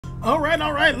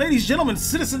Alright, ladies, gentlemen,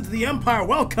 citizens of the Empire,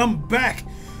 welcome back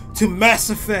to Mass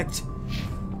Effect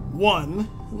 1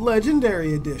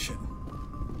 Legendary Edition.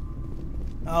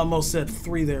 I almost said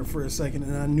 3 there for a second,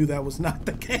 and I knew that was not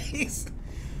the case.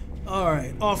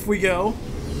 Alright, off we go.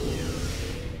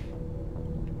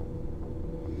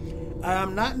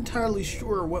 I'm not entirely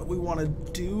sure what we want to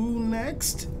do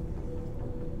next.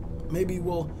 Maybe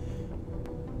we'll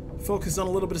focus on a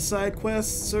little bit of side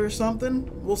quests or something.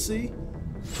 We'll see.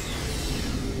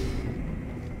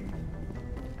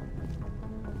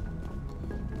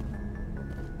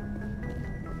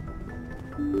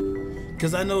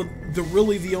 Because I know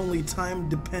the only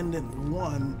time-dependent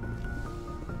one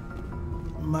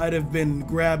might have been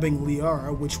grabbing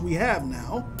Liara, which we have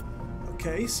now.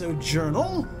 Okay, so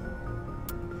journal.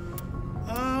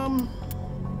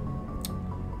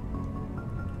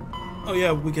 Oh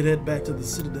yeah, we could head back to the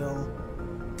Citadel,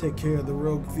 take care of the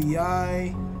rogue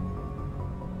VI.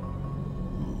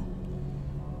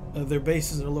 Their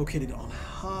bases are located on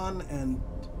Han and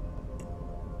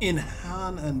in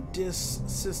Han and Dis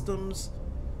systems.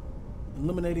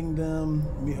 Eliminating them.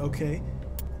 Okay.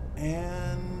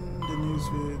 And the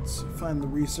newsvids. Find the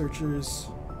researchers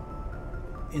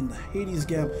in the Hades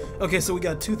Gamma. Okay, so we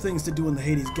got 2 things to do in the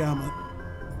Hades Gamma.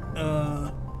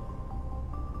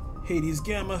 Hades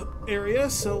Gamma area.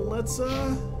 So let's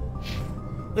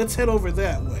head over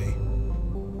that way.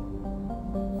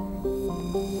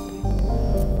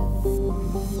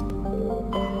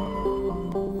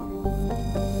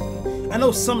 I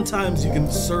know sometimes you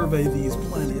can survey these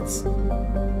planets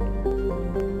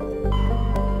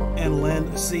and land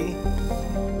at sea,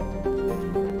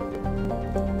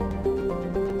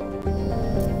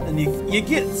 and you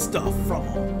get stuff from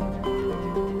them.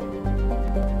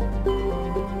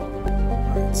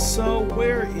 Alright, so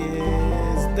where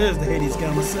is... There's the Hades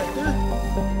Gamma sector.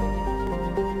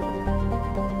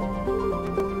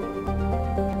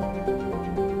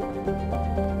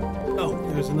 Oh,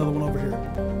 there's another one over here.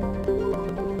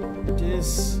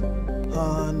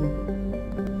 Han.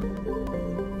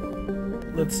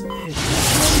 Let's hit this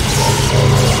one.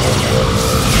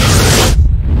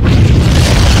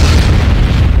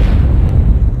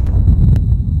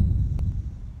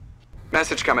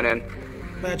 Message coming in.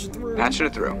 Patch it through. Patching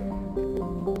it through.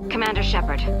 Commander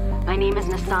Shepard, my name is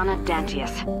Nasana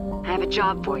Dantius. I have a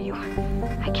job for you.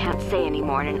 I can't say any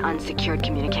more in an unsecured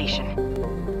communication.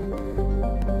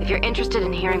 If you're interested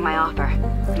in hearing my offer,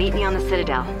 meet me on the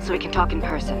Citadel so we can talk in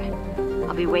person.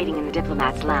 I'll be waiting in the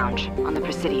Diplomat's Lounge on the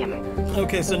Presidium.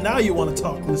 Okay, so now you want to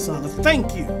talk, Nasana.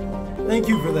 Thank you. Thank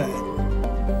you for that.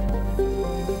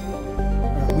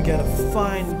 Alright, we gotta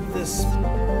find this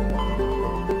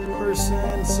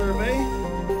person. Survey.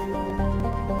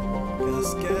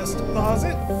 Gas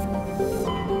deposit.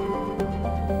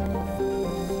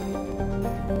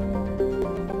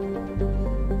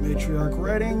 Matriarch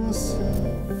writings.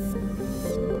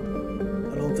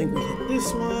 I don't think we hit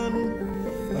this one.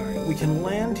 Alright, we can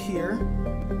land here.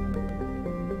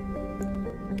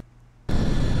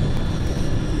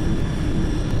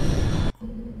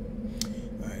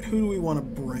 Alright, who do we want to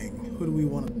bring? Who do we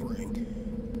want to bring?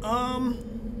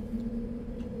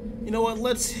 You know what?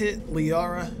 Let's hit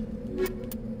Liara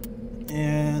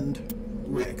and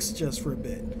Rex just for a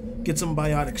bit. Get some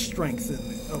biotic strength in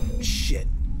there. Oh, shit.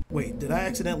 Wait, did I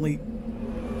accidentally...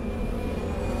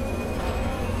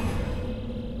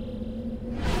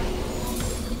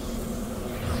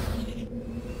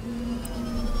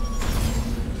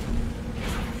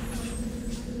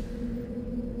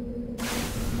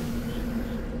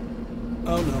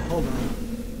 Oh no, hold on.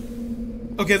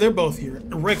 Okay, they're both here.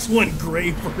 Rex went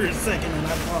gray for a second and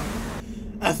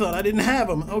I thought I didn't have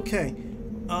him. Okay.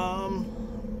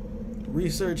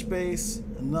 Research base,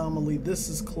 anomaly, this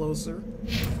is closer. I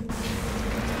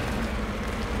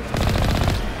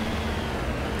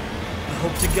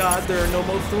hope to God there are no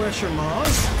more Thresher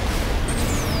Maws.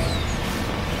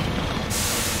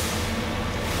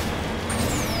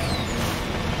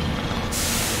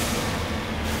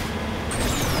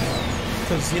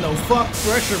 Because, you know, fuck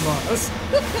Thresher Maws.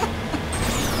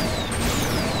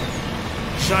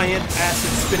 Giant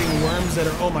acid-spitting worms that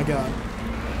are... Oh my god.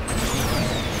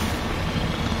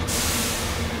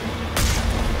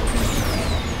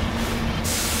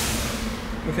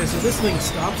 Okay, so this thing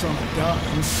stops on a dime.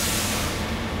 2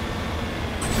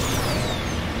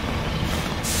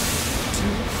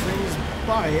 things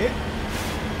by it.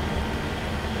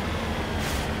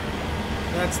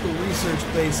 That's the research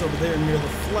base over there near the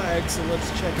flag, so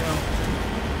let's check out,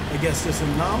 I guess, this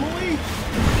anomaly?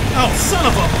 Oh, son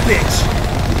of a bitch!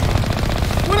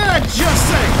 What did I just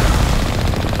say?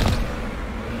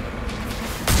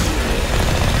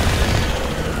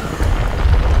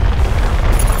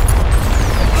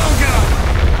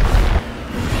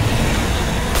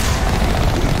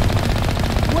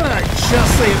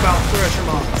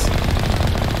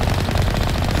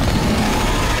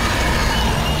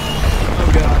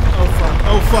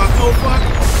 fuck, oh fuck.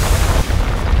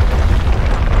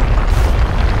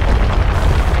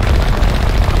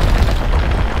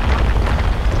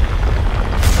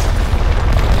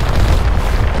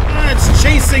 Ah, it's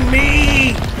chasing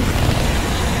me!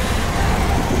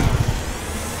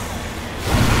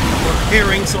 We're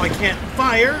hearing so I can't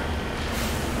fire.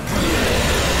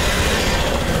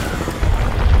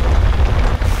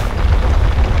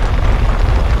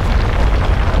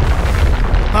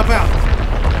 Hop out.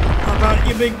 Hop out,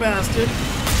 you big bastard.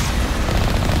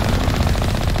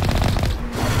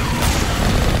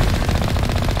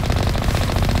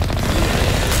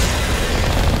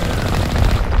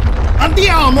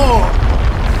 Andiamo!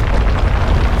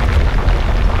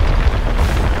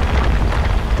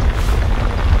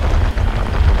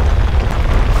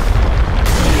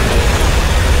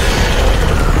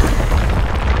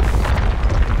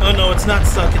 Oh no, it's not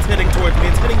stuck. It's heading towards me.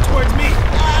 It's heading towards me.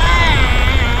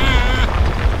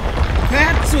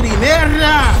 Pezzo di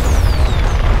merda!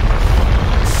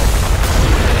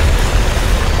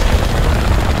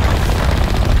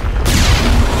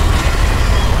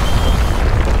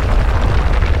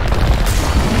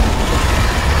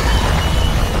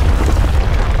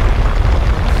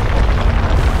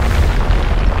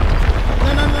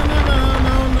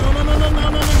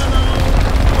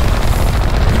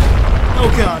 Oh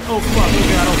god, oh fuck, oh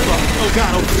god, oh fuck, oh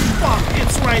god, oh fuck,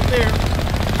 it's right there.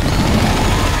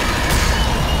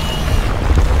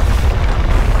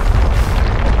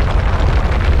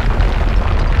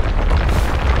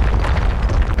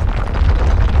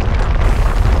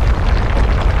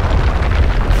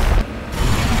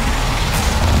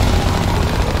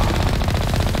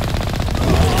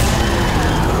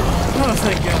 Oh,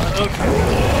 thank god, okay.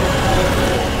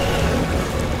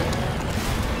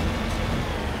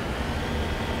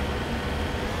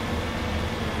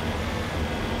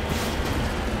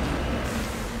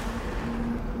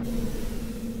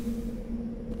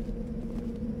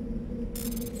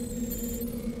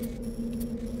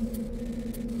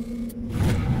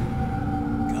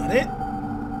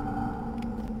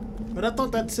 But I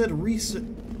thought that said research,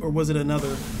 or was it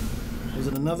another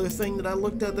thing that I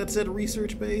looked at that said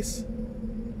research base?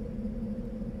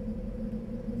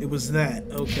 It was that,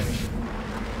 okay.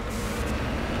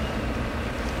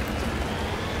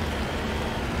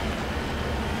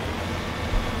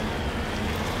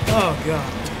 Oh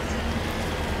god.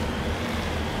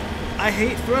 I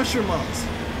hate thresher moths.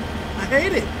 I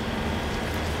hate it.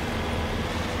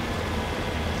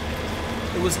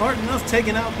 It was hard enough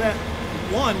taking out that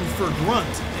one for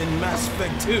Grunt in Mass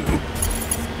Effect 2.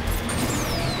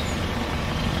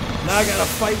 Now I gotta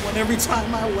fight one every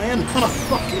time I land on a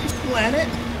fucking planet.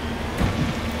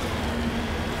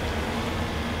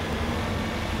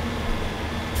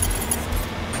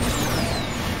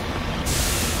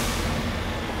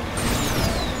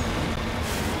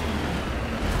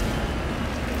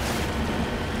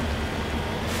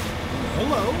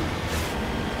 Hello.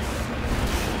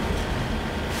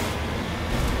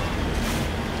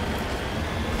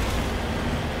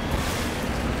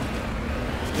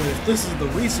 If this is the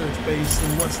research base,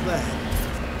 then what's that?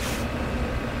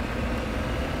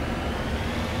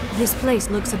 This place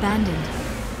looks abandoned.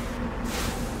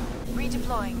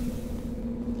 Redeploying.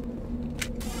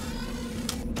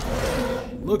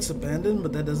 Looks abandoned,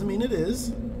 but that doesn't mean it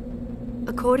is.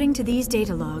 According to these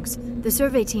data logs, the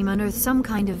survey team unearthed some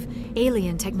kind of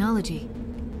alien technology.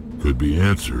 Could be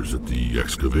answers at the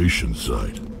excavation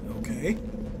site. Okay.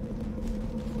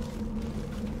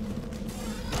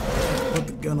 Put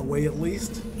the gun away at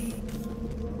least.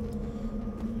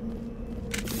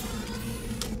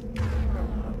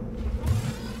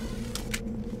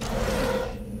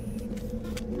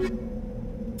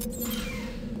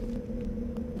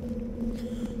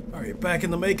 Alright, back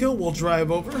in the Mako, we'll drive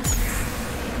over.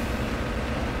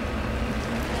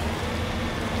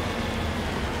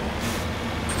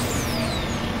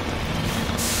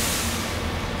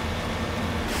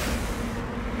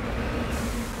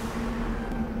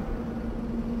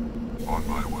 On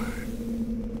my way.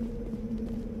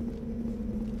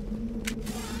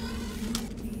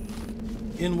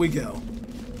 In we go.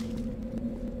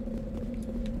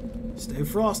 Stay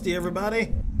frosty,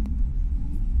 everybody.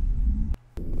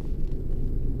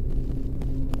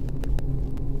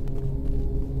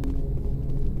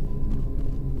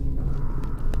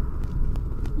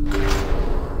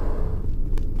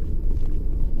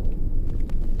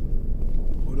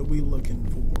 What are we looking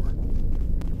for?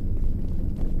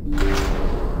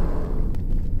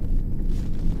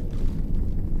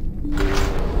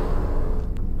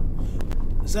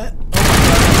 Is that?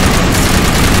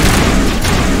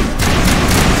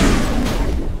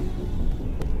 Oh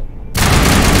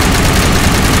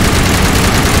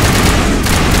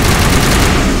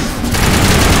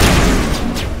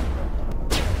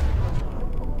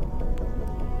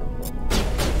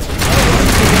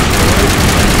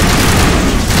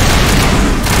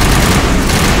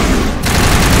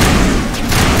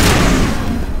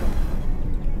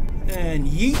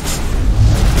and yeet.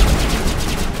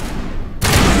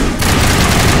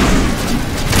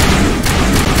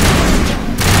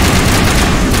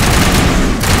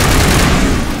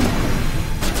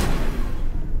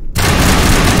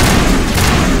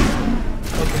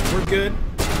 Okay, we're good.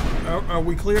 Are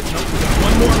we clear? Nope, we got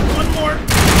one more, one more!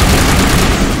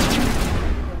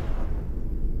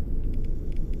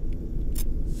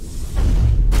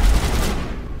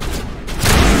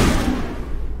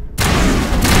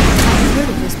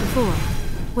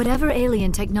 Whatever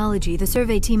alien technology the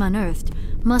survey team unearthed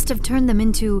must have turned them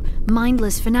into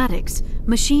mindless fanatics,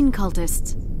 machine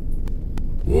cultists.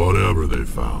 Whatever they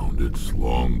found, it's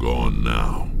long gone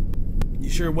now. You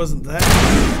sure it wasn't that?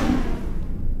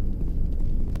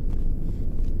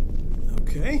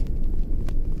 Okay.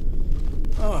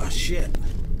 Oh, shit.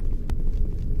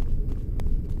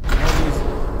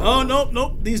 Oh, nope,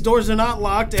 nope. These doors are not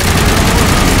locked.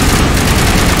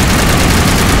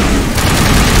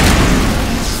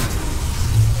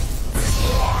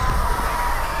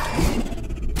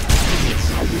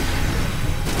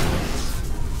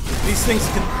 These things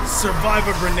can survive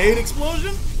a grenade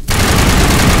explosion?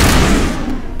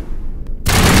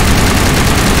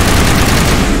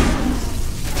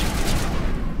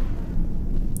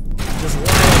 Just line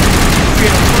up,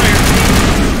 create a fire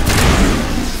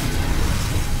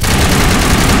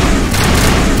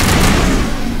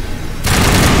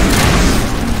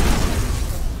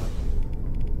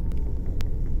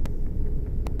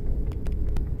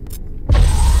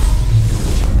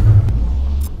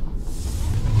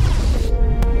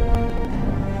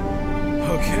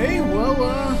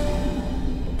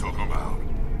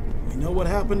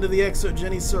to the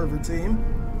ExoGenny server team,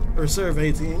 or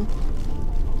survey team.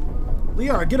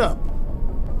 Liara, get up.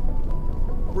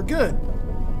 We're good.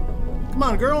 Come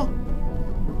on, girl.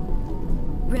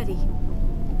 Ready.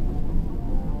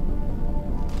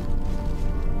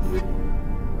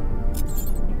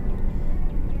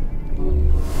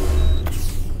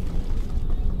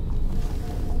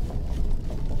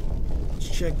 Let's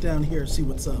check down here, see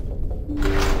what's up.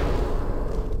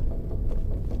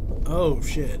 Oh,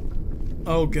 shit.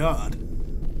 Oh, God.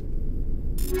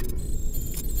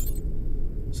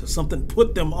 So something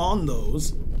put them on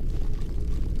those.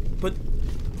 But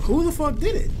who the fuck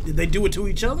did it? Did they do it to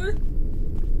each other?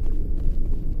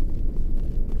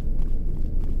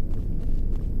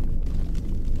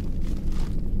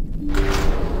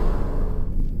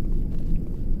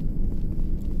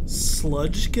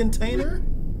 Sludge container?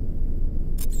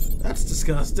 That's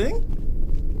disgusting.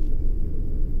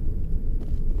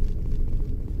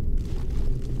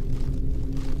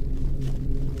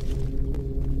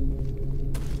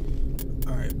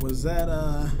 Was that,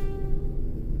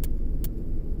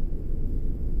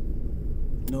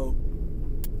 no.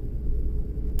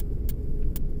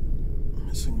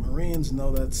 Missing Marines,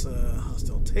 no, that's,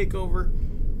 hostile takeover.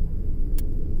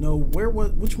 No,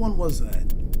 which one was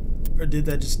that? Or did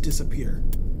that just disappear?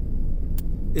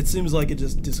 It seems like it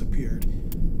just disappeared.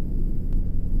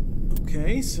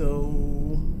 Okay,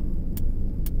 so...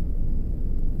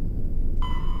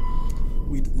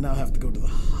 we now have to go to the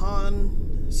Han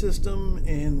system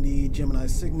and the Gemini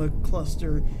Sigma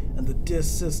cluster and the DIS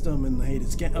system and the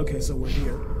hated scan. Okay, so we're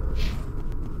here.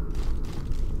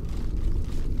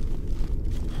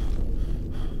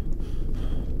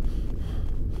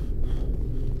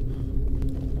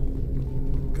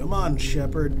 Come on,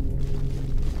 Shepard.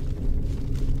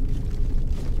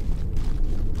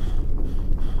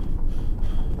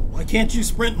 Why can't you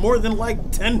sprint more than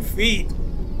like 10 feet?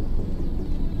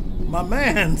 My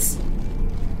mans.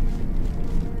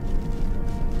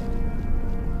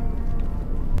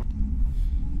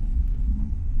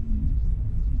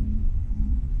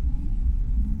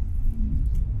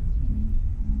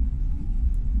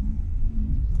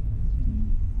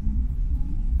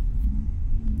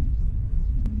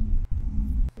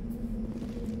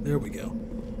 There we go.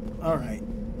 Alright.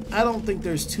 I don't think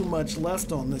there's too much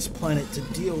left on this planet to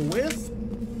deal with.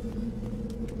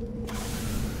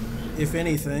 If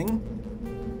anything.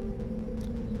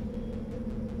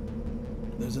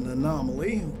 There's an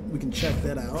anomaly. We can check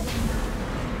that out.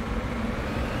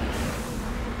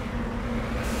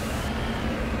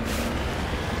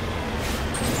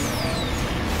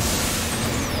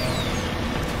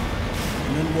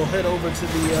 And then we'll head over to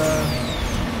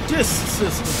the DIS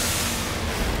system.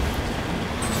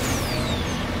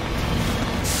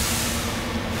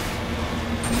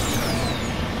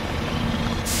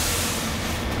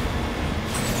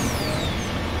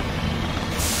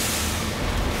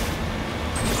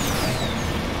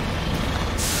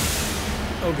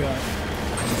 Oh god.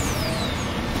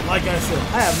 Like I said,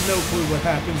 I have no clue what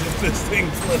happens if this thing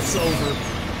flips over.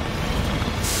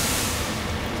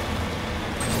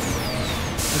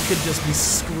 could just be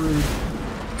screwed.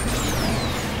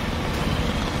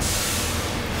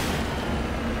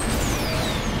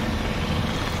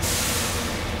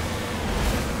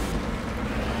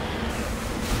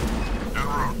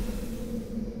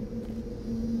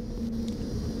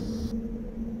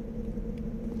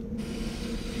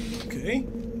 Okay.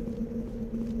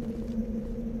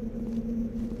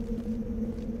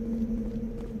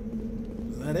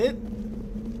 Is that it?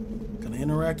 Can I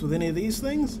interact with any of these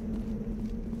things?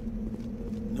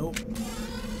 Nope.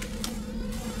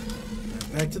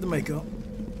 Back to the makeup.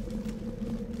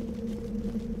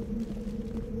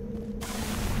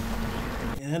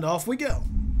 And off we go.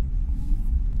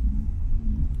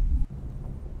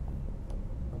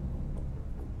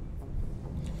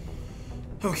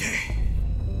 Okay.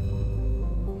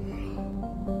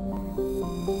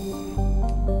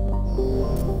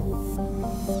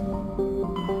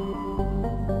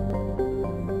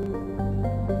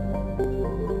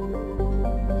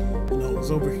 No,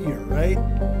 it's over here, right?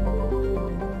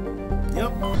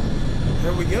 Yep.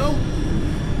 There we go.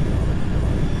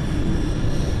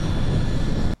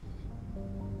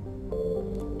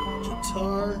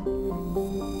 Guitar.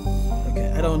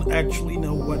 Okay, I don't actually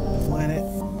know what planet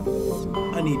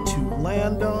I need to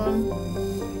land on.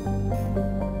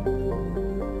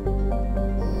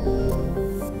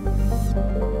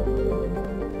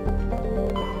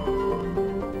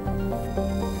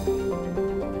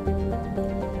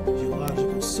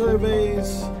 Geological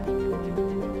surveys.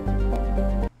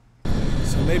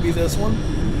 So maybe this one.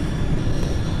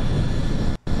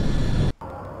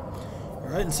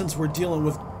 Alright, and since we're dealing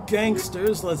with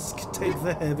gangsters, let's take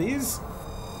the heavies.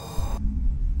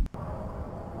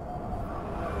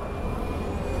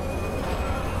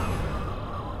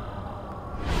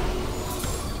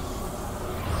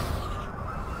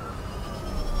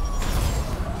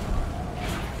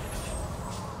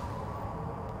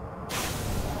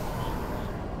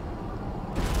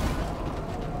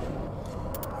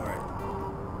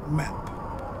 Map.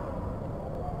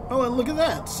 Oh, and look at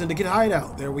that! Syndicate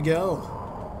hideout. There we go.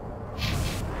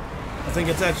 I think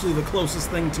it's actually the closest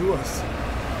thing to us.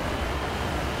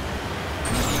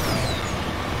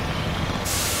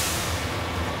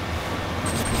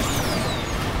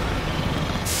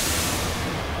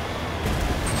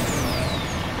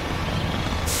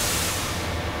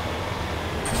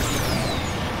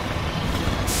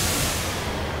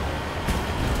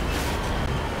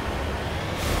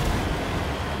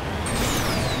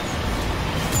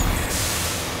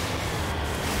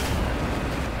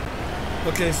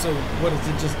 Okay, so what does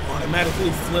it just automatically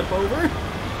flip over?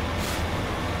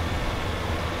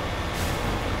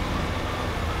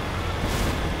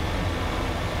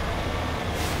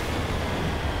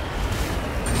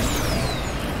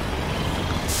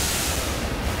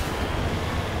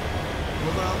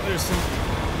 Hold on, there's some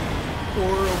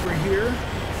ore over here.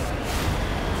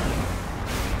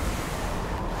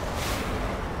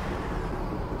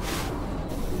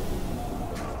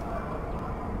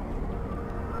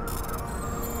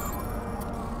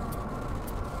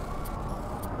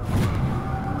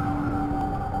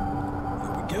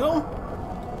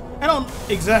 I don't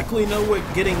exactly know what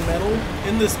getting metal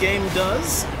in this game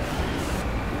does,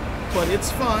 but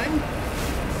it's fine.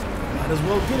 Might as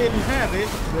well get it and have it,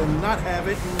 than not have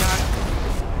it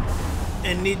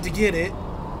and need to get it.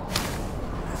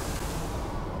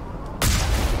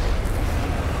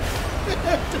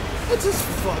 I just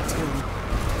fucked him.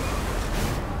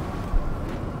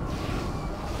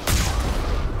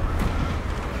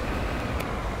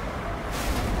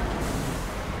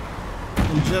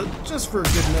 And just for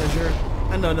good measure,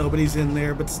 I know nobody's in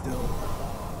there, but still.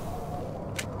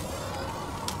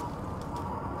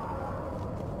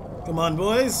 Come on,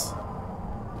 boys.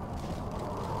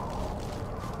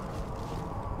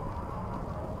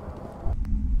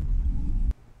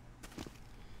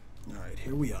 All right,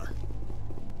 here we are.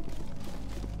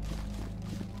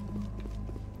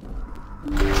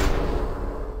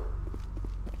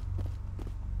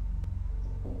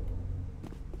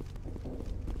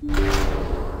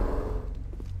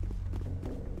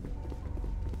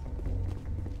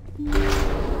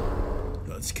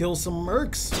 Let's kill some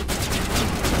mercs.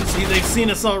 See, they've seen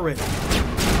us already. Get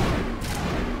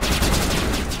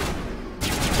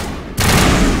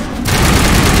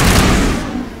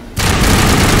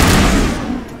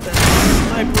that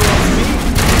sniper off me.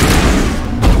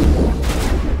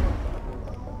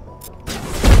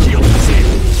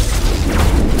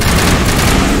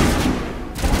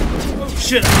 Oh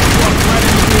shit, I walked right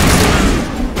into this.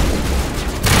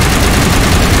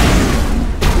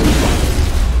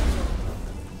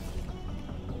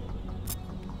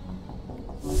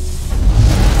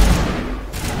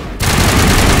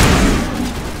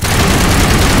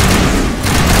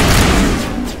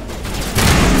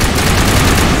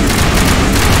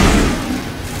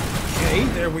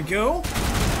 There we go.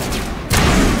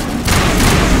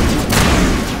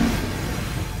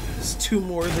 There's 2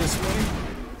 more this way.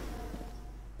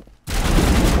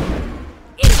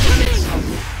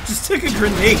 Just took a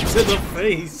grenade to the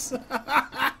face.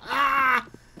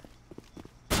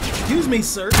 Excuse me,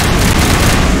 sir.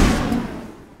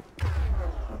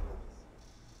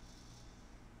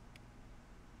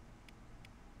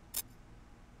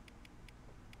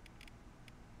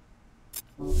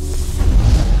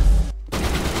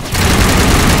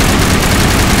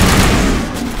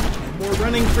 More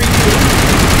running for you.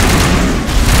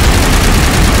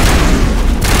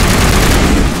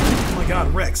 Oh my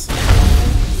god, Rex.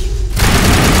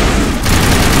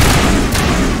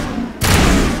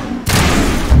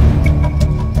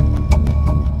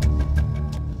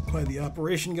 Quite the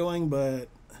operation going, but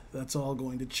that's all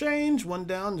going to change. 1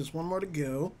 down, just 1 more to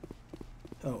go.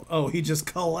 Oh, he just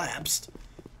collapsed.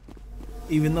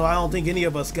 Even though I don't think any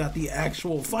of us got the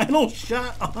actual final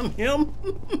shot on him.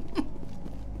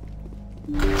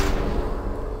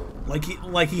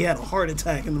 like he had a heart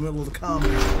attack in the middle of the combat.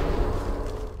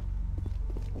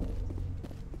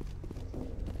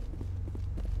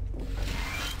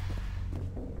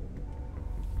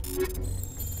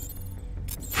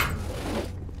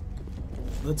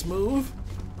 Let's move.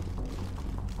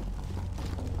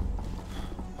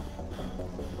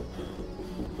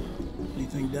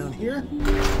 Anything down here?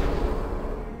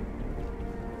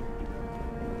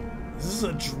 Is this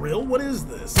a drill? What is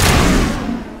this?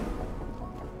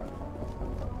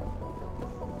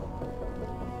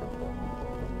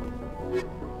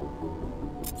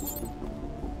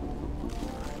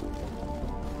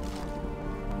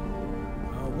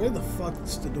 Where the fuck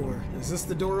is the door? Is this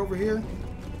the door over here?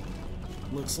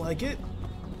 Looks like it.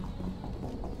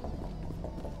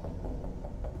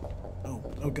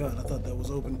 Oh god, I thought that was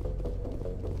open.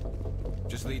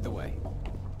 Just lead the way.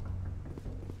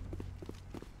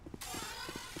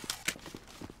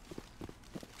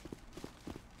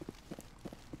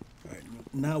 Alright,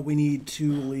 now we need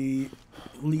to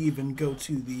leave and go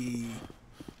to the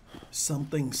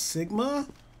something Sigma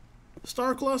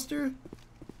star cluster.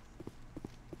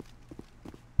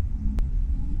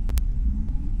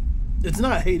 It's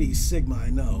not Hades Sigma, I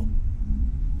know.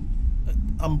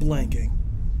 I'm blanking.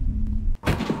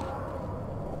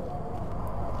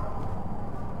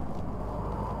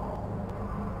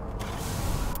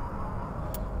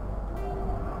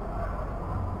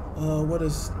 What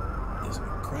is it? A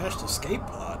crashed escape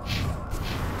pod?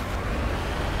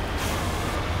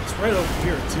 It's right over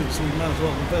here too, so we might as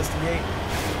well investigate.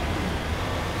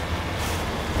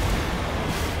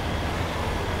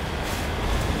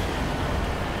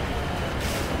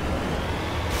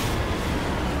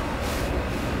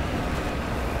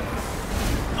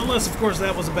 Unless, of course,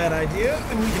 that was a bad idea,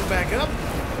 and we can back up.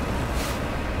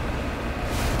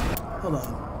 Hold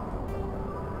on.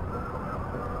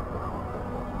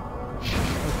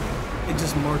 It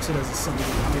just marks it as a something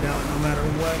to get out no matter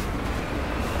what,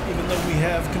 even though we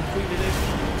have completed it.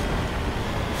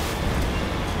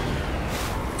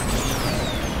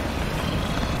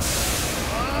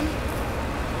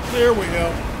 There we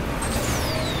go.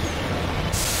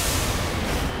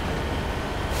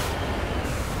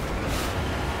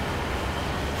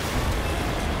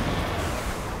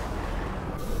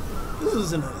 This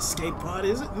isn't an escape pod,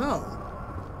 is it? No.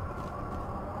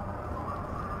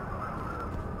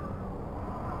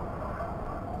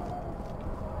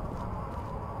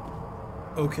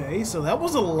 Okay, so that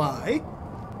was a lie.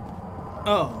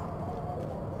 Oh.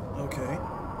 Okay.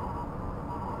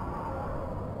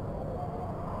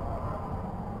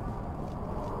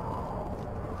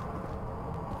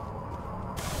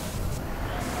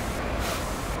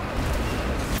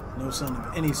 No sign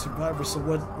of any survivors, so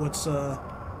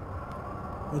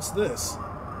what's this?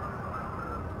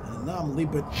 An anomaly,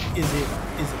 but is it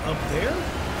up there?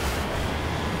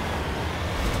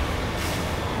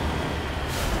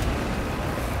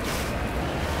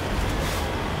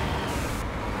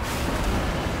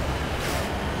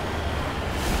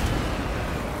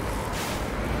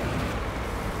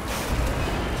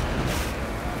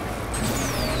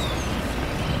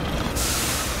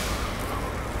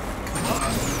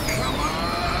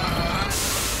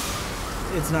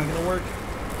 It's not gonna work.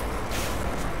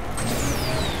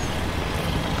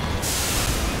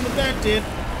 But that did.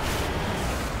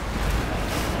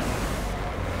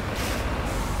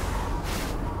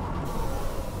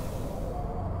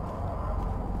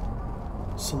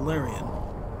 Solarian.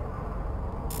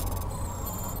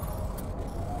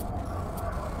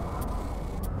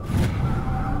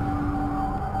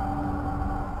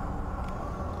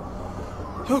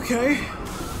 Okay.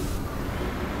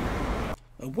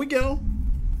 Up we go.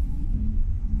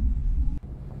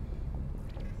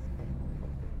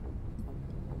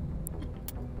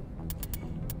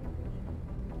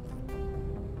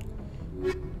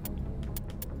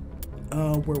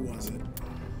 where was it?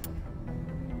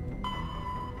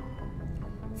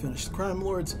 Finish the Crime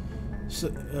Lords.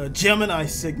 Gemini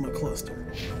Sigma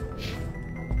Cluster.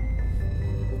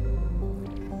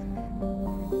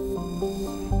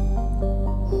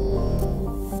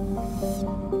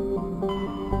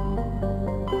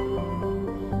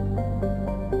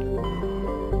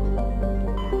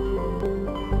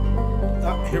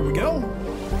 Here we go.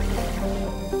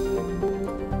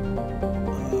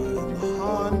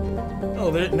 Han. Oh,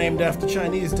 they're named after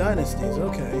Chinese dynasties.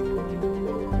 Okay.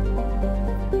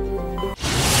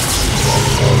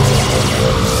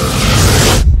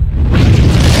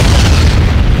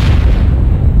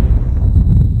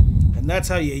 And that's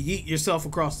how you yeet yourself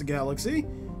across the galaxy.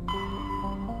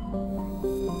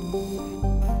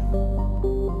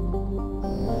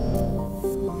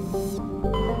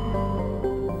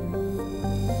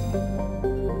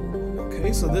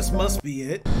 So this must be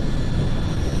it.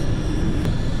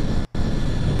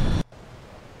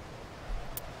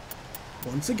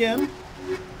 Once again.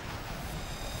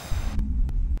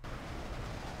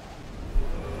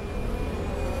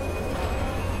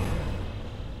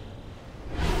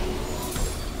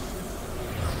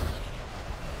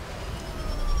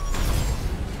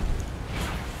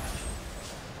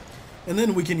 And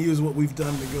then we can use what we've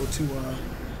done to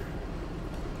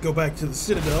go back to the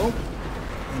Citadel.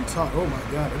 And talk. Oh my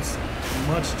god, it's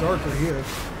much darker here.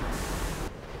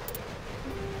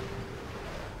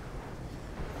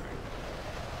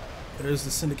 There's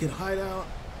the Syndicate hideout.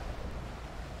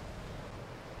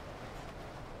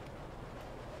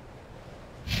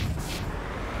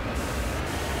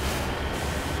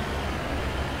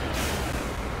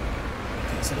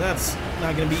 Okay, so that's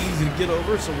not going to be easy to get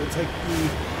over, so we'll take the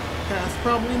path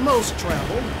probably most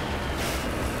traveled.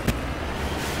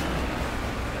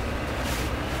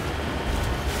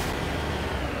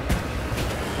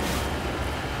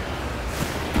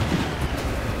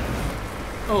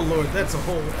 Oh Lord, that's a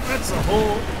hole. That's a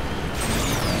hole.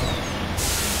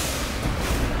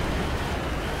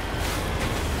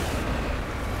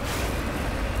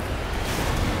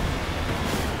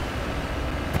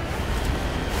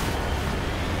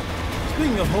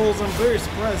 Speaking of holes, I'm very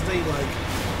surprised they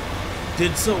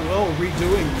did so well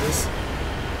redoing this.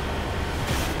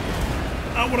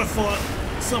 I would have thought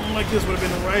something like this would have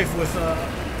been rife with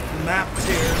map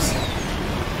tears.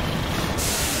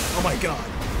 Oh my god.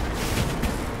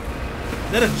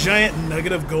 Is that a giant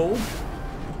nugget of gold?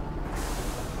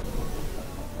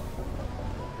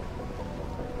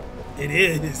 It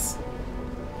is.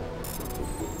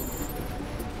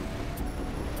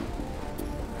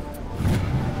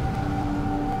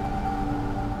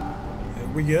 There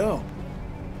we go.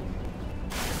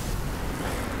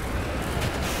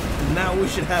 And now we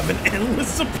should have an endless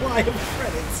supply of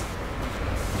credits.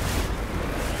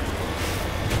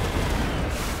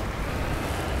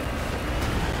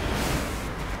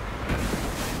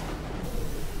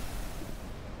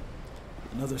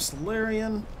 Another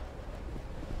Solarian.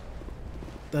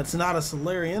 That's not a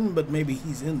Solarian, but maybe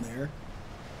he's in there.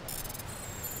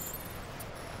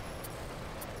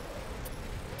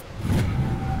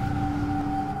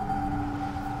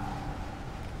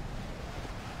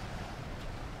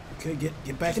 Okay,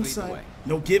 get back inside.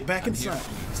 No, get back inside.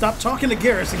 Stop talking to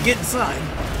Garrus and get inside.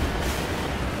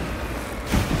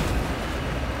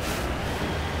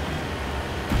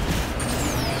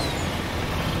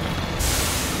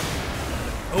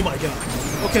 Oh my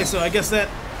god. Okay, so I guess that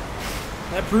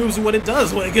proves what it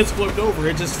does when it gets flipped over.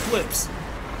 It just flips.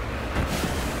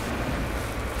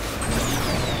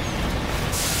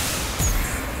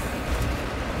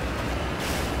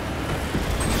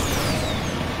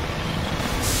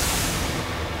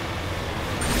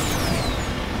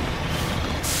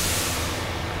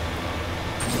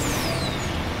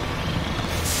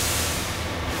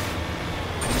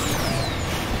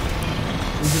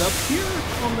 Is it up here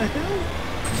on the hill?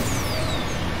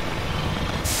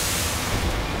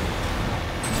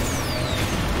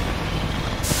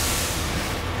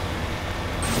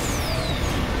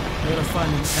 I gotta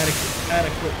find an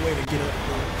adequate way to get up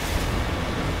there.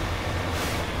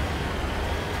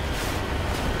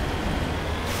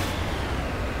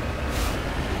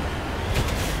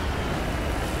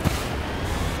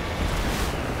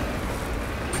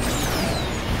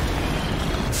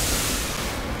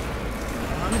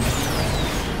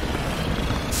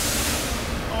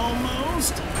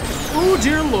 Almost. Oh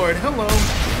dear Lord, hello.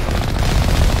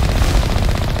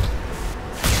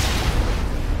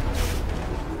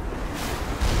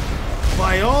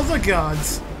 By all the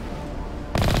gods.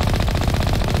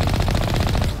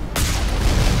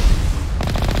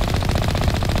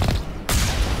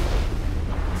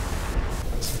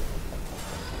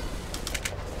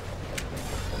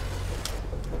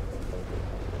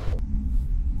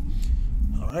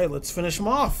 Alright, let's finish him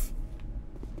off.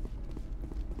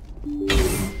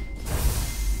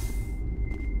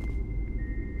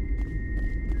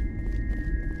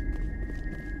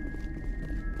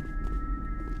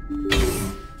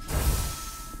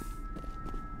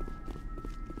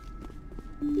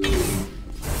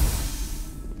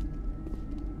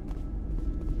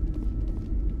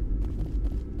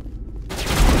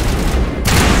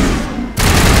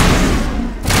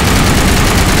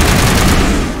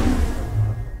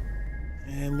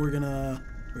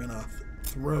 We're gonna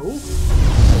throw,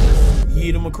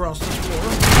 yeet him across the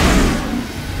floor,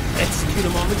 execute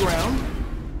him on the ground.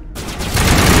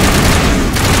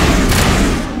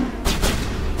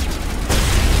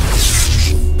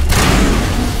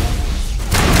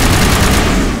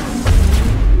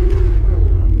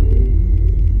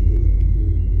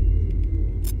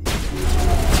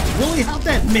 Really? How'd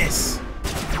that miss?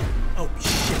 Oh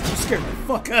shit, you scared the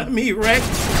fuck out of me, Rex.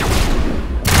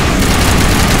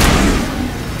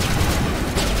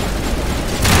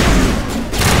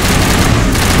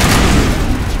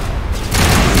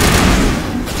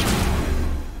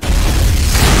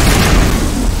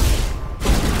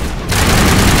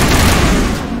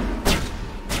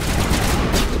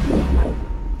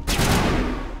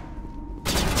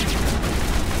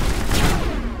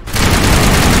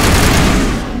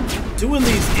 Doing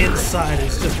these inside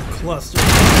is just a cluster.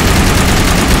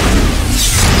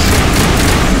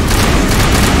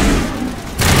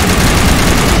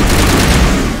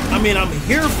 I mean, I'm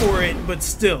here for it, but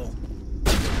still.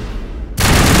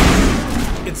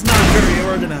 It's not very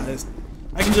organized.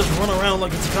 I can just run around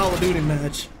like it's a Call of Duty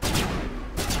match.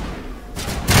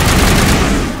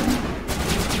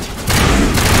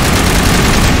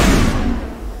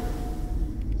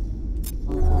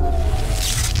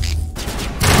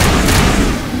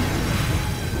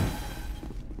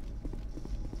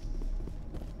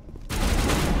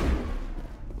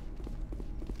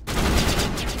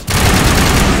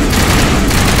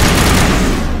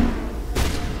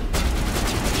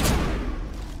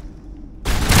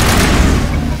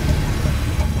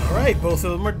 Both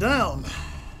of them are down.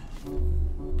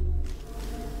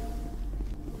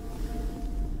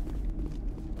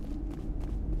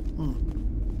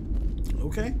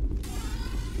 Okay.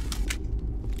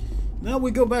 Now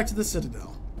we go back to the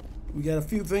Citadel. We got a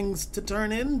few things to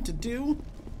turn in, to do.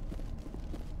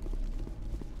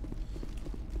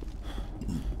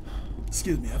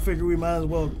 Excuse me, I figure we might as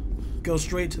well go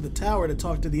straight to the tower to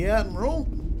talk to the Admiral.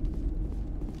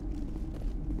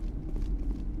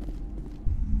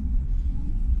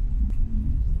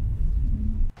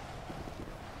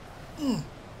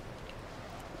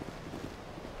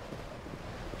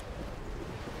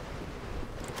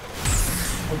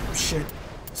 Oh shit.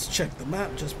 Let's check the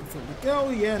map just before we go.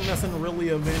 Yeah, nothing really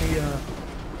of any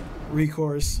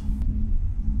recourse.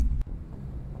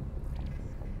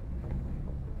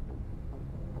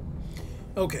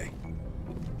 Okay.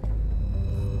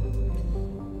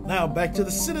 Now back to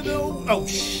the Citadel. Oh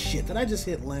shit, did I just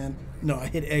hit land? No, I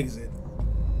hit exit.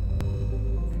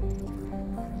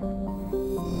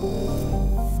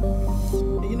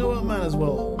 You know what, might as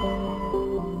well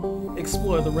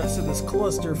explore the rest of this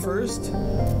cluster first.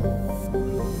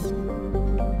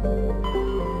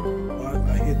 Oh,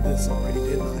 I hit this already,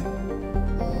 didn't I?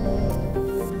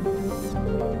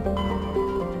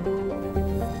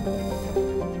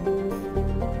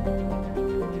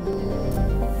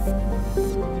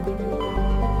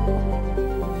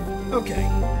 Okay.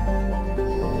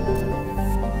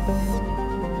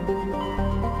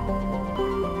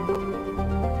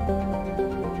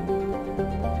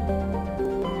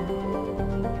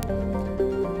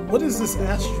 What is this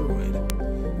asteroid?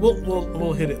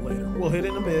 We'll hit it later. We'll hit it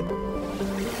in a bit.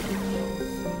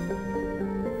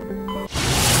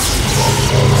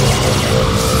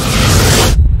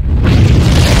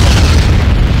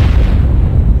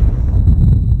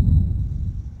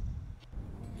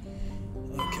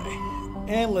 Okay.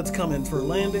 And let's come in for a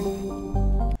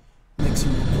landing. Make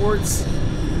some reports.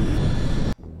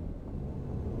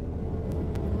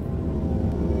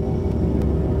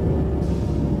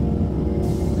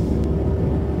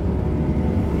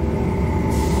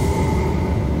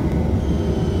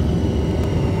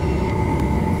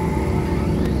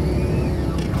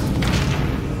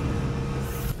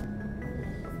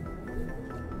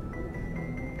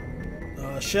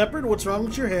 Shepard, what's wrong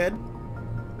with your head?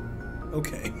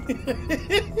 Okay.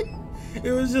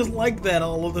 It was just like that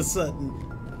all of a sudden.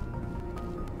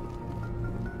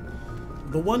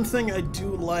 The one thing I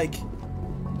do like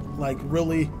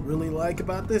really like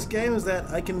about this game is that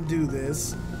I can do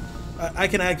this. I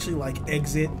can actually like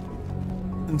exit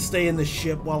and stay in the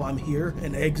ship while I'm here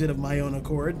and exit of my own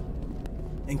accord.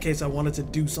 in case I wanted to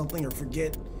do something or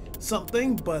forget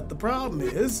something. But the problem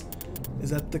is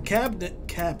that the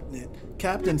captain's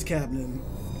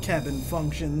cabin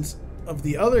functions of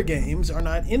the other games are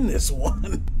not in this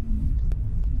one.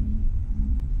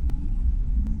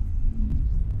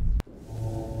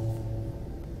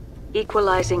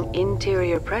 Equalizing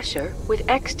interior pressure with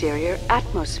exterior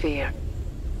atmosphere.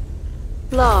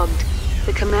 Logged.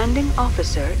 The commanding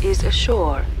officer is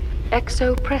ashore.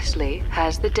 Exo Presley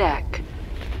has the deck.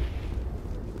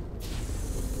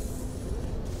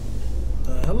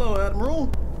 Hello, Admiral.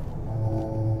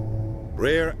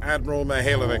 Rear Admiral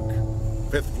Mihailovic,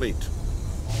 5th Fleet.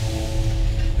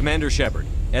 Commander Shepard,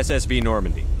 SSV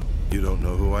Normandy. You don't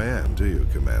know who I am, do you,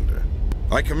 Commander?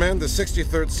 I command the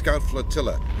 63rd Scout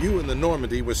Flotilla. You and the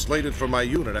Normandy were slated for my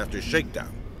unit after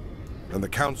shakedown. And the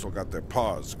Council got their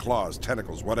paws, claws,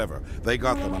 tentacles, whatever. They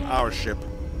got them on our ship,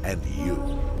 and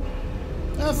you.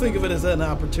 I think of it as an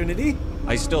opportunity.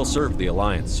 I still serve the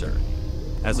Alliance, sir.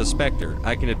 As a Spectre,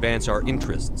 I can advance our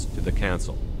interests to the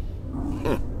Council.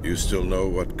 You still know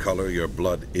what color your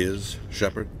blood is,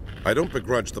 Shepard? I don't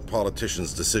begrudge the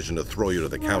politician's decision to throw you to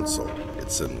the Council.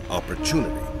 It's an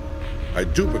opportunity. I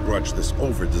do begrudge this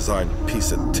over-designed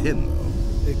piece of tin,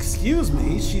 though. Excuse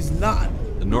me, she's not.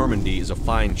 The Normandy is a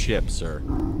fine ship, sir.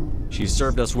 She's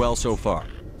served us well so far.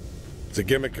 It's a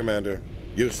gimmick, Commander.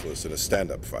 Useless in a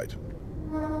stand-up fight.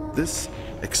 This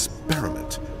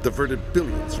experiment diverted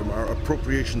billions from our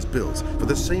appropriations bills. For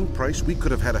the same price, we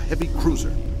could have had a heavy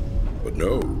cruiser. But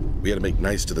no, we had to make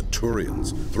nice to the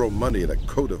Turians, throw money at a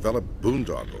co-developed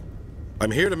boondoggle.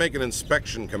 I'm here to make an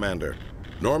inspection, Commander.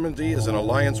 Normandy is an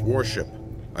Alliance warship.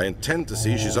 I intend to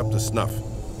see she's up to snuff.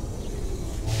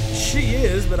 She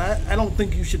is, but I don't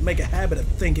think you should make a habit of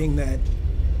thinking that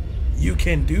you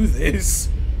can do this.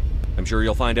 I'm sure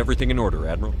you'll find everything in order,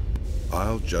 Admiral.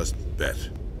 I'll just bet.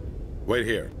 Wait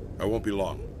here. I won't be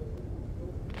long.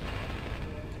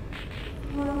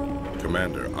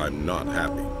 Commander, I'm not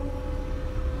happy.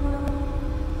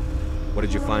 What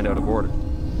did you find out of order?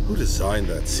 Who designed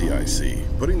that CIC?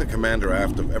 Putting the commander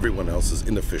aft of everyone else is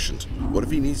inefficient. What if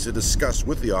he needs to discuss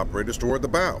with the operators toward the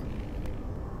bow?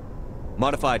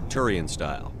 Modified Turian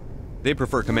style. They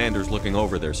prefer commanders looking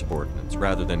over their subordinates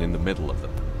rather than in the middle of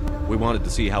them. We wanted to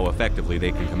see how effectively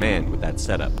they can command with that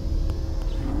setup.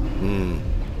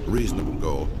 Reasonable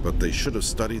goal, but they should have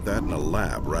studied that in a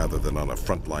lab rather than on a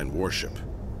frontline warship.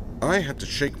 I had to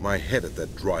shake my head at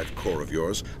that drive core of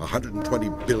yours. 120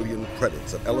 billion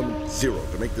credits at element 0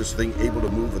 to make this thing able to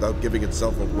move without giving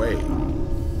itself away.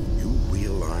 You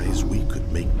realize we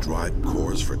could make drive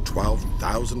cores for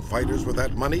 12,000 fighters with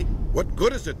that money? What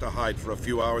good is it to hide for a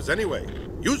few hours anyway?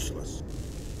 Useless.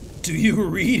 Do you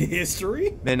read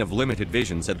history? Men of limited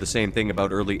vision said the same thing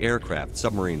about early aircraft,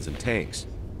 submarines, and tanks.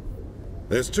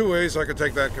 There's two ways I could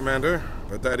take that, Commander,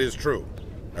 but that is true.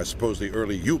 I suppose the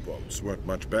early U-boats weren't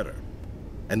much better.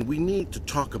 And we need to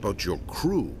talk about your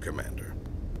crew, Commander.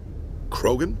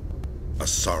 Krogan?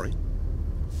 Asari?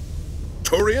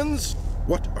 Turians?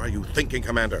 What are you thinking,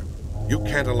 Commander? You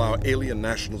can't allow alien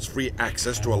nationals free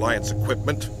access to Alliance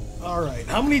equipment. Alright,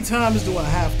 how many times do I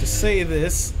have to say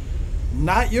this?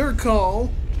 Not your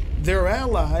call. They're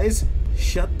allies.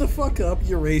 Shut the fuck up,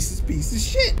 you racist piece of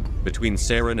shit. Between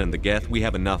Saren and the Geth, we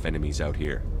have enough enemies out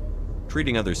here.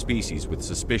 Treating other species with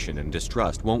suspicion and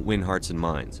distrust won't win hearts and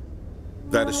minds.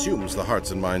 That assumes the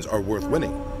hearts and minds are worth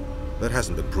winning. That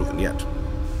hasn't been proven yet.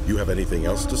 You have anything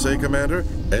else to say, Commander?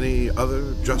 Any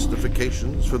other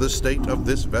justifications for the state of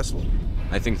this vessel?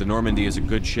 I think the Normandy is a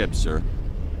good ship, sir.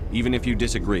 Even if you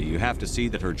disagree, you have to see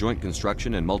that her joint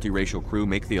construction and multiracial crew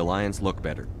make the Alliance look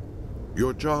better.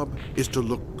 Your job is to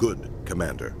look good,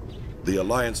 Commander. The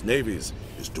Alliance navies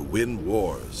is to win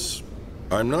wars.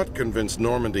 I'm not convinced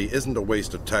Normandy isn't a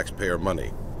waste of taxpayer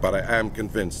money, but I am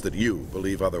convinced that you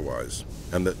believe otherwise,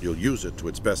 and that you'll use it to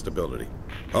its best ability.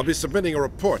 I'll be submitting a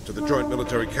report to the Joint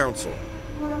Military Council.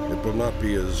 It will not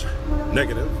be as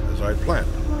negative as I'd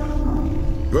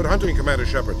planned. Good hunting, Commander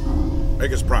Shepard.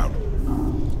 Make us proud.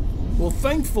 Well,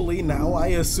 thankfully now I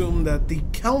assume that the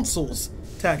Council's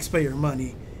taxpayer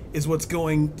money is what's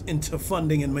going into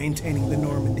funding and maintaining the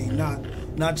Normandy,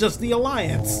 not just the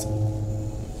Alliance.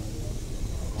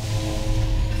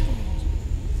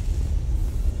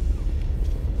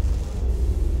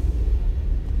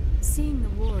 Seeing the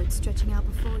ward stretching out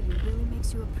before you really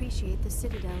makes you appreciate the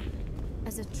Citadel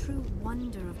as a true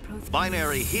wonder of profound.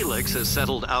 Binary Helix has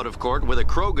settled out of court with a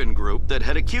Krogan group that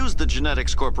had accused the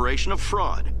Genetics Corporation of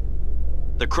fraud.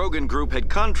 The Krogan group had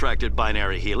contracted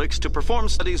Binary Helix to perform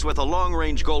studies with a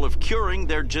long-range goal of curing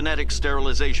their genetic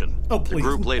sterilization. Oh, please. The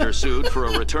group later sued for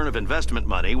a return of investment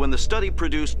money when the study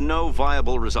produced no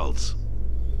viable results.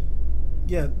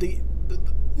 Yeah,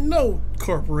 no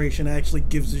corporation actually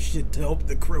gives a shit to help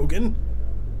the Krogan.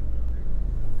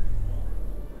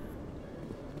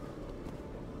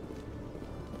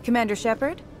 Commander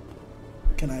Shepard?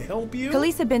 Can I help you?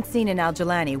 Khaleesa been seen in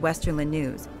Al-Jalani, Westerland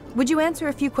News. Would you answer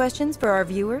a few questions for our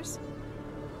viewers?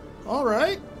 All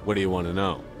right. What do you want to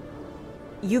know?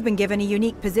 You've been given a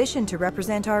unique position to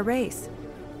represent our race.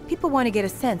 People want to get a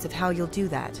sense of how you'll do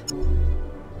that.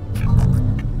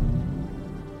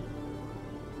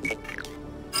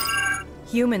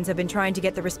 Humans have been trying to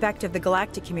get the respect of the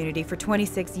galactic community for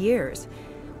 26 years.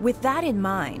 With that in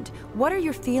mind, what are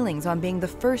your feelings on being the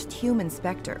first human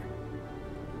Spectre?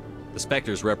 The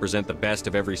Spectres represent the best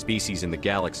of every species in the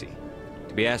galaxy.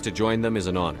 To be asked to join them is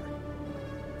an honor.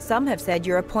 Some have said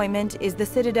your appointment is the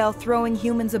Citadel throwing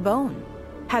humans a bone.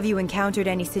 Have you encountered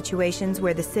any situations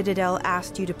where the Citadel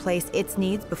asked you to place its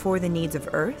needs before the needs of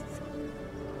Earth?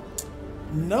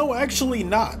 No, actually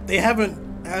not. They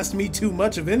haven't asked me too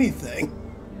much of anything.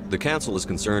 The Council is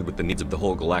concerned with the needs of the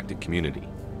whole galactic community.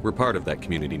 We're part of that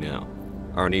community now.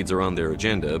 Our needs are on their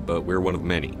agenda, but we're one of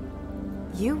many.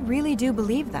 You really do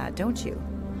believe that, don't you?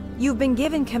 You've been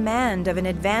given command of an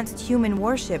advanced human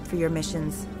warship for your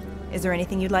missions. Is there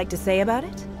anything you'd like to say about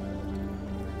it?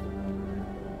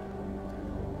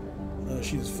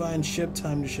 She's a fine ship,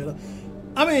 time to shut up.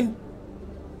 I mean,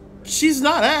 she's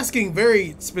not asking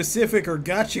very specific or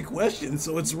gotcha questions,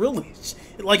 so it's really,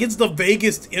 like, it's the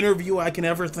vaguest interview I can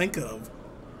ever think of.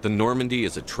 The Normandy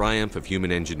is a triumph of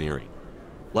human engineering.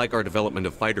 Like our development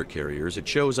of fighter carriers, it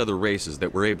shows other races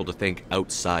that we're able to think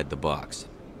outside the box.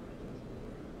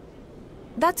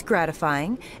 That's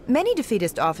gratifying. Many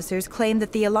defeatist officers claim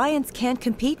that the Alliance can't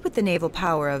compete with the naval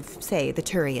power of, say, the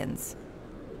Turians.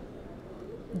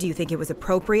 Do you think it was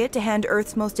appropriate to hand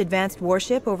Earth's most advanced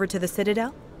warship over to the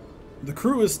Citadel? The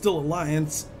crew is still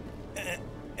Alliance,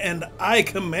 and I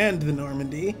command the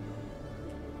Normandy.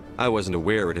 I wasn't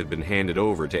aware it had been handed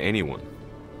over to anyone.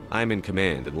 I'm in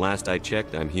command, and last I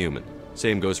checked, I'm human.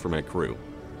 Same goes for my crew.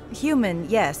 Human,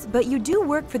 yes, but you do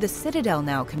work for the Citadel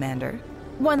now, Commander.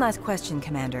 One last question,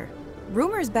 Commander.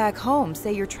 Rumors back home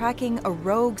say you're tracking a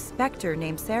rogue spectre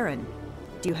named Saren.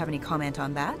 Do you have any comment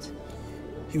on that?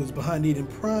 He was behind Eden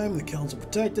Prime, the Council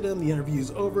protected him, the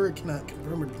interview's over, cannot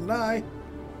confirm or deny.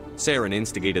 Saren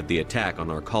instigated the attack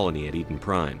on our colony at Eden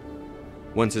Prime.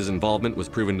 Once his involvement was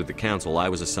proven to the Council, I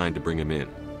was assigned to bring him in.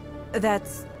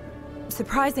 That's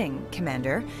surprising,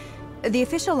 Commander. The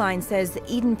official line says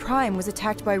Eden Prime was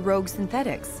attacked by rogue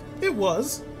synthetics. It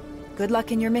was. Good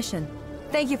luck in your mission.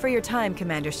 Thank you for your time,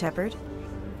 Commander Shepard.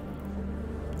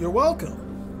 You're welcome.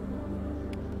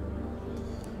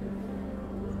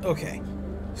 Okay,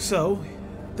 so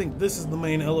I think this is the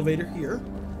main elevator here.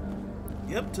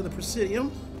 Yep, to the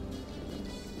Presidium.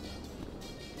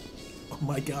 Oh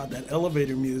my god, that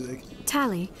elevator music.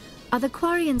 Tali, are the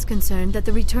Quarians concerned that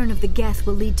the return of the Geth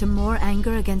will lead to more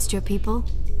anger against your people?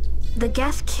 The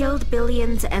Geth killed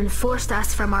billions and forced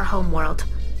us from our homeworld.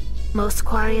 Most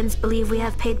Quarians believe we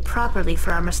have paid properly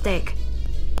for our mistake.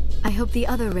 I hope the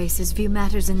other races view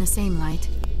matters in the same light.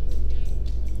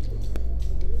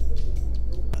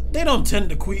 They don't tend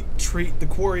to treat the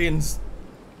Quarians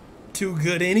too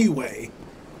good anyway.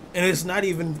 And it's not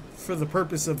even for the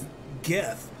purpose of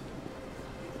Geth.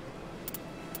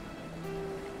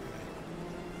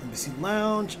 Embassy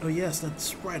Lounge. Oh yes,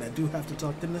 that's right. I do have to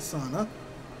talk to Nisana.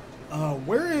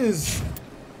 Where is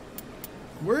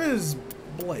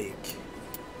Blake?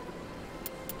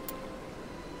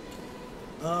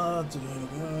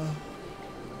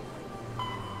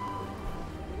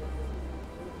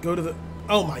 Go to the...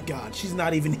 Oh my god, she's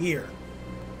not even here.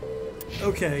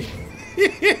 Okay.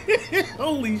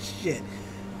 Holy shit.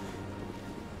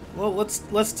 Well,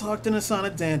 let's talk to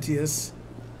Nisana Dantius.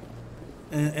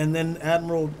 And then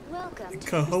Admiral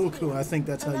Kahoku, I think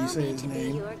that's how you say his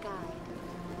name.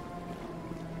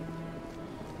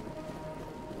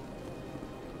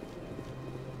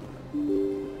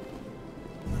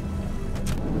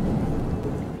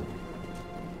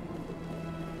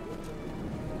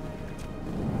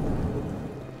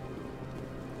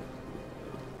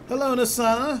 Hello,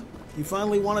 Nisana. You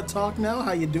finally want to talk now?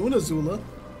 How you doing, Azula?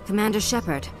 Commander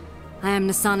Shepard, I am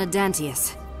Nisana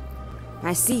Dantius.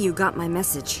 I see you got my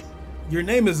message. Your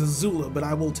name is Azula, but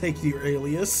I will take your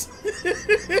alias.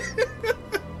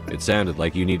 It sounded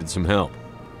like you needed some help.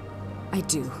 I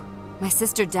do. My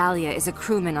sister Dahlia is a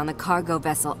crewman on the cargo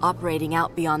vessel operating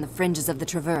out beyond the fringes of the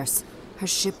Traverse. Her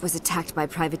ship was attacked by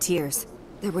privateers.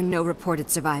 There were no reported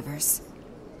survivors.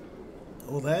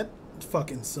 Well, that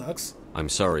fucking sucks. I'm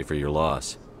sorry for your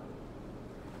loss.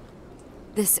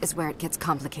 This is where it gets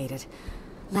complicated.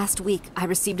 Last week, I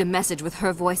received a message with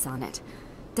her voice on it.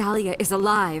 Dahlia is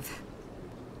alive.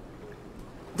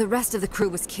 The rest of the crew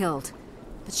was killed,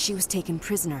 but she was taken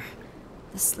prisoner.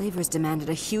 The slavers demanded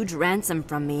a huge ransom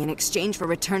from me in exchange for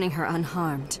returning her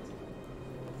unharmed.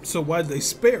 So why'd they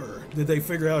spare her? Did they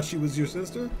figure out she was your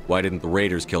sister? Why didn't the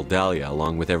raiders kill Dahlia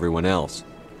along with everyone else?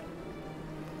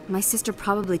 My sister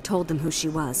probably told them who she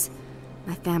was.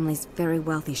 My family's very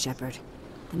wealthy, Shepard.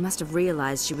 They must have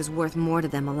realized she was worth more to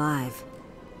them alive.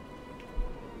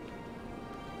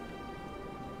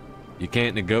 You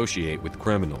can't negotiate with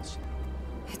criminals.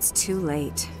 It's too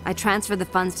late. I transferred the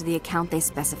funds to the account they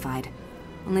specified.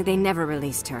 Only they never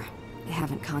released her. They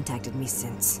haven't contacted me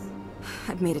since.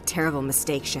 I've made a terrible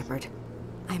mistake, Shepard.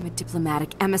 I'm a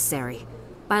diplomatic emissary.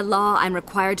 By law, I'm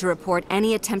required to report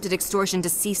any attempted extortion to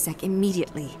CSEC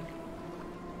immediately.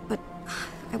 But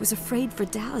I was afraid for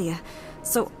Dahlia,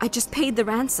 so I just paid the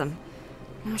ransom.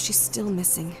 Now she's still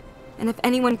missing. And if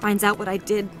anyone finds out what I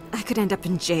did, I could end up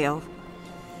in jail.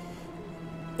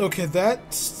 Okay,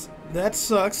 that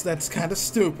sucks. That's kind of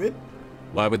stupid.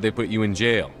 Why would they put you in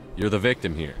jail? You're the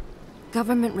victim here.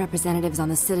 Government representatives on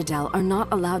the Citadel are not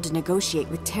allowed to negotiate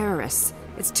with terrorists.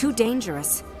 It's too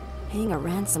dangerous. Paying a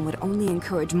ransom would only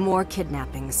encourage more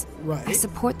kidnappings. Right. I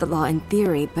support the law in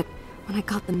theory, but when I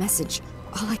got the message,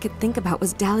 all I could think about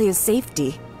was Dahlia's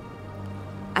safety.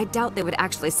 I doubt they would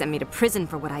actually send me to prison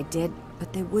for what I did,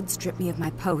 but they would strip me of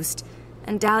my post,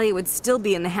 and Dahlia would still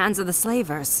be in the hands of the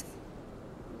slavers.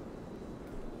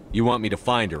 You want me to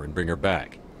find her and bring her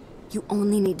back? You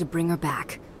only need to bring her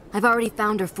back. I've already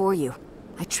found her for you.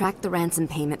 I tracked the ransom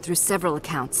payment through several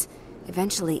accounts.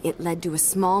 Eventually, it led to a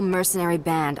small mercenary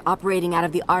band operating out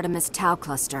of the Artemis Tau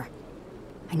cluster.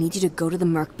 I need you to go to the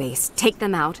Merc base, take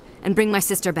them out, and bring my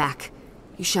sister back.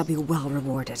 You shall be well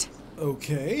rewarded.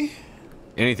 Okay.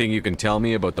 Anything you can tell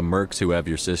me about the Mercs who have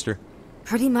your sister?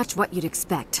 Pretty much what you'd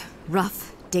expect.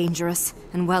 Rough, dangerous,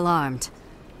 and well-armed.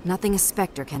 Nothing a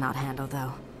Spectre cannot handle,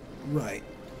 though. Right.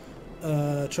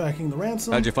 Tracking the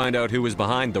ransom. How'd you find out who was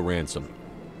behind the ransom?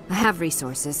 I have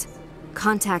resources.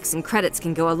 Contacts and credits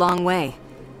can go a long way,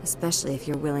 especially if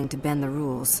you're willing to bend the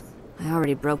rules. I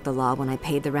already broke the law when I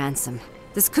paid the ransom.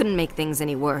 This couldn't make things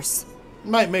any worse.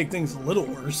 Might make things a little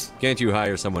worse. Can't you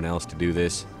hire someone else to do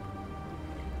this?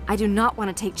 I do not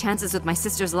want to take chances with my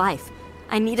sister's life.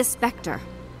 I need a Spectre.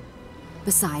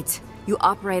 Besides, you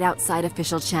operate outside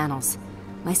official channels.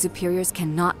 My superiors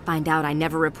cannot find out I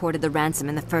never reported the ransom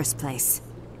in the first place.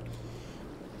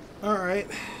 Alright.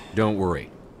 Don't worry.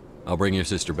 I'll bring your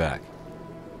sister back.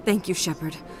 Thank you,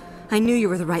 Shepard. I knew you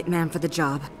were the right man for the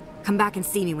job. Come back and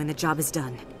see me when the job is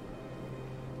done.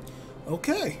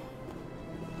 Okay.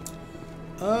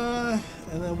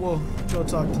 And then we'll go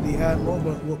talk to the Admiral,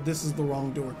 but well, this is the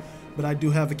wrong door. But I do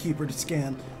have a keeper to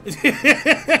scan.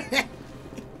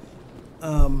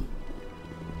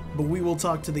 But we will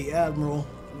talk to the Admiral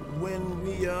when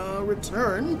we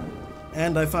return.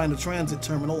 And I find a transit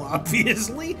terminal,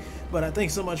 obviously. But I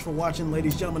thank so much for watching,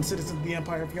 ladies, gentlemen, citizens of the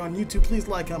Empire. If you're on YouTube, please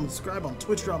like, comment, subscribe. On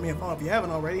Twitch, drop me a follow if you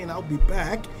haven't already. And I'll be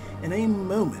back in a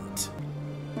moment.